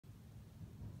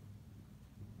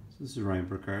This is Ryan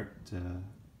Burkhart.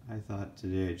 I thought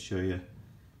today I'd show you, I'm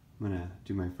going to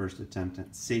do my first attempt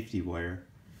at safety wire.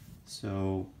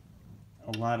 So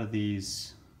a lot of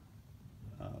these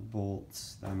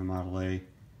bolts on the Model A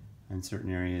in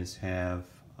certain areas have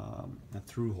a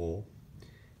through hole,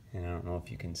 and I don't know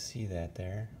if you can see that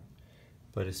there,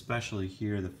 but especially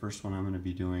here the first one I'm going to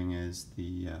be doing is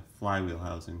the flywheel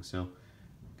housing. So I'm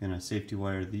going to safety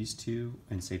wire these two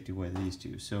and safety wire these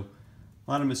two. So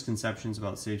a lot of misconceptions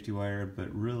about safety wire,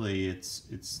 but really it's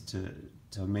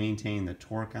to maintain the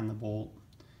torque on the bolt.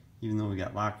 Even though we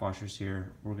got lock washers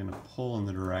here, we're going to pull in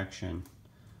the direction.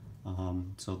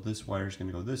 So this wire is going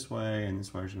to go this way, and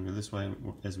this wire is going to go this way.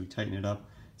 As we tighten it up,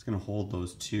 it's going to hold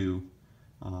those two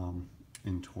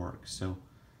in torque. So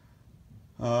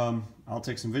I'll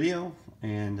take some video,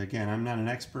 and again, I'm not an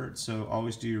expert, so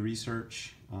always do your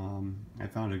research. I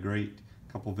found a great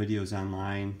couple videos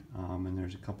online, and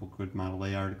there's a couple good Model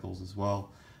A articles as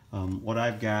well. What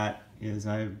I've got is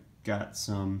I've got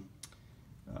some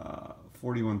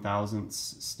 41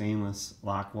 thousandths stainless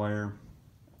lock wire.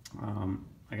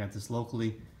 I got this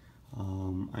locally.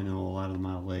 I know a lot of the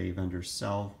Model A vendors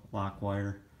sell lock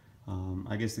wire.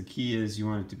 I guess the key is you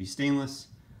want it to be stainless,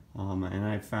 and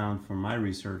I've found from my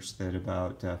research that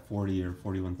about 40 or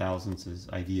 41 thousandths is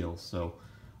ideal. So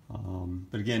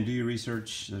but again, do your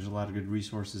research. There's a lot of good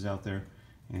resources out there,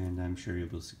 and I'm sure you'll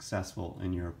be successful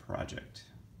in your project.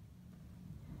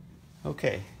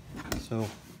 Okay, so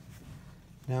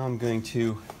now I'm going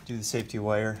to do the safety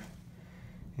wire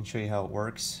and show you how it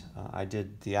works. I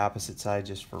did the opposite side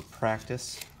just for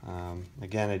practice.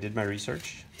 Again, I did my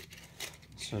research.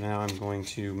 So now I'm going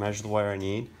to measure the wire I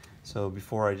need. So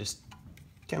before, I just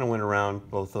kind of went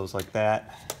around both those like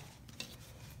that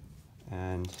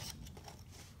and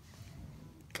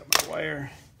cut my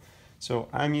wire. So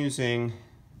I'm using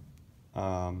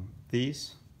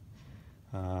these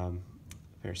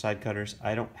pair of side cutters.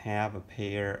 I don't have a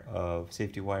pair of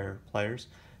safety wire pliers.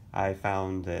 I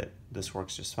found that this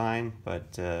works just fine,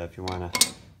 but if you want to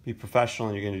be professional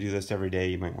and you're going to do this every day,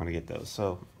 you might want to get those.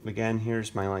 So again,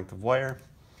 here's my length of wire,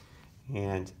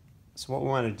 and so what we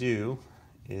want to do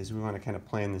is we want to kind of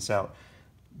plan this out.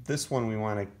 This one we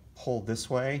want to pull this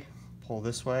way,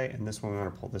 and this one we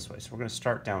want to pull this way. So we're going to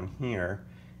start down here,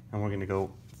 and we're going to go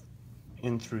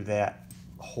in through that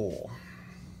hole,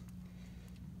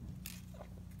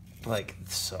 like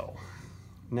so.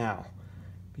 Now,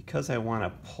 because I want to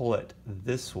pull it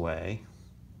this way,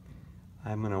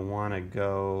 I'm going to want to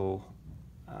go,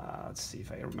 let's see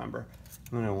if I remember,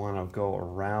 I'm going to want to go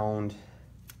around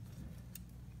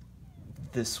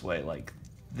this way like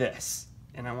this,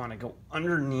 and I want to go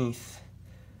underneath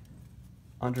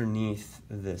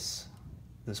this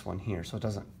one here so it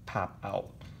doesn't pop out.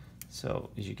 So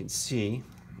as you can see,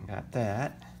 I got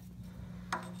that.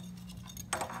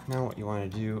 Now what you want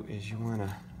to do is you want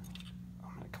to,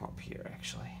 I'm going to come up here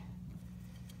actually.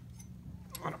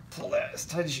 You want to pull that as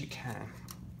tight as you can.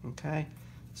 Okay,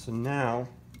 so now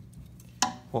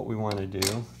what we want to do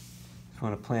is we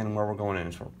want to plan where we're going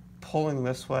in. So we're pulling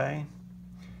this way,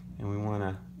 and we want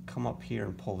to come up here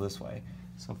and pull this way.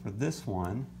 So for this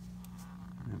one,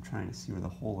 I'm trying to see where the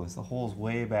hole is. The hole is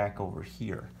way back over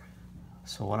here.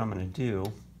 So what I'm going to do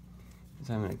is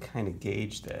I'm going to kind of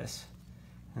gauge this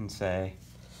and say,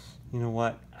 you know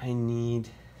what, I need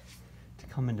to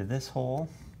come into this hole.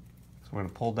 So we're going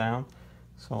to pull down.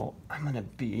 So I'm going to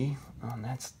be, and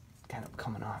that's kind of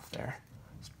coming off there.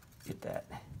 Let's get that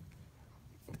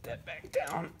back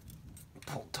down,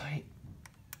 pull tight.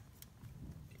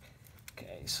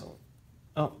 Okay, so,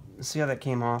 oh, see how that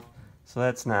came off? So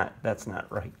that's not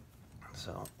right.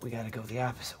 So we got to go the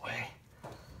opposite way.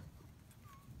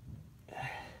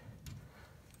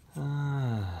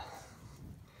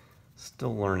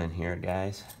 Still learning here,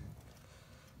 guys.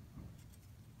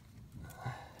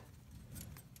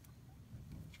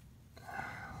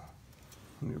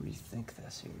 Let me rethink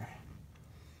this here.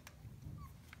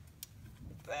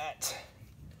 That.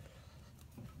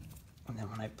 And then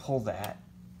when I pull that,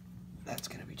 that's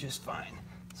going to be just fine.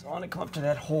 So I want to come up to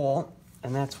that hole,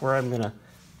 and that's where I'm going to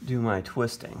do my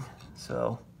twisting.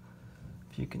 So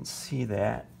if you can see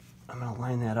that, I'm going to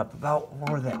line that up about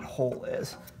where that hole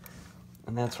is.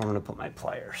 And that's where I'm going to put my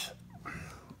pliers.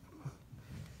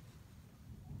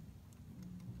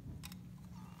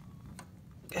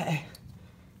 Okay.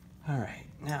 All right.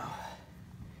 Now,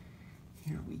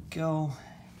 here we go.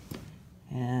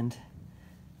 And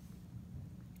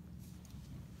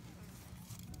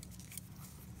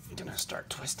I'm going to start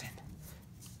twisting.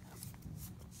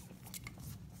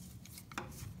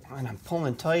 And I'm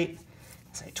pulling tight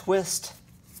as I twist.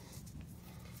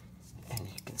 And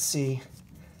you can see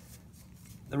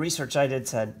the research I did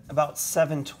said about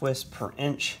 7 twists per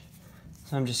inch.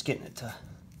 So I'm just getting it to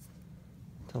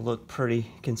look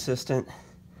pretty consistent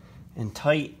and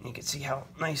tight. You can see how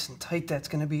nice and tight that's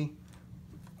gonna be.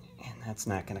 And that's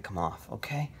not gonna come off,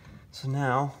 okay? So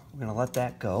now we're gonna let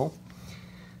that go.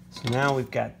 So now we've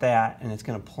got that, and it's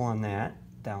gonna pull on that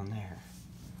down there.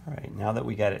 All right, now that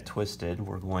we got it twisted,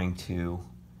 we're going to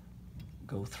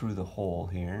go through the hole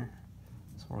here.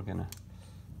 So we're gonna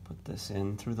put this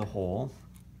in through the hole,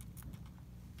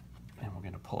 and we're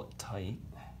gonna pull it tight.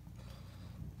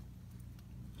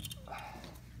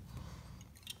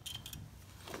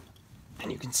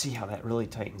 And you can see how that really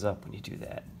tightens up when you do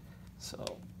that. So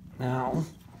now,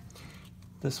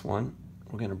 this one,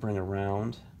 we're gonna bring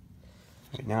around.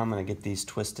 Right, now I'm gonna get these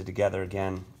twisted together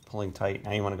again, pulling tight.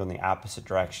 Now you wanna go in the opposite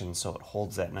direction so it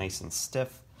holds that nice and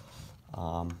stiff.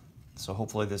 So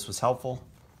hopefully this was helpful,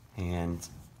 and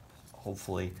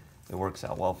hopefully it works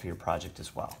out well for your project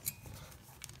as well.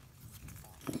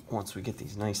 Once we get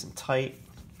these nice and tight,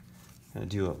 I'm gonna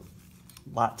do a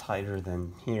lot tighter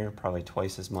than here, probably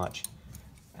twice as much.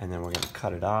 And then we're gonna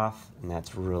cut it off, and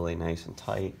that's really nice and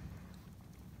tight.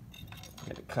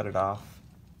 We're gonna cut it off,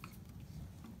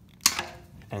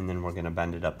 and then we're gonna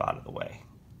bend it up out of the way.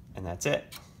 And that's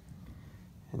it.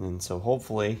 And then so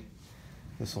hopefully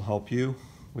this will help you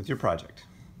with your project.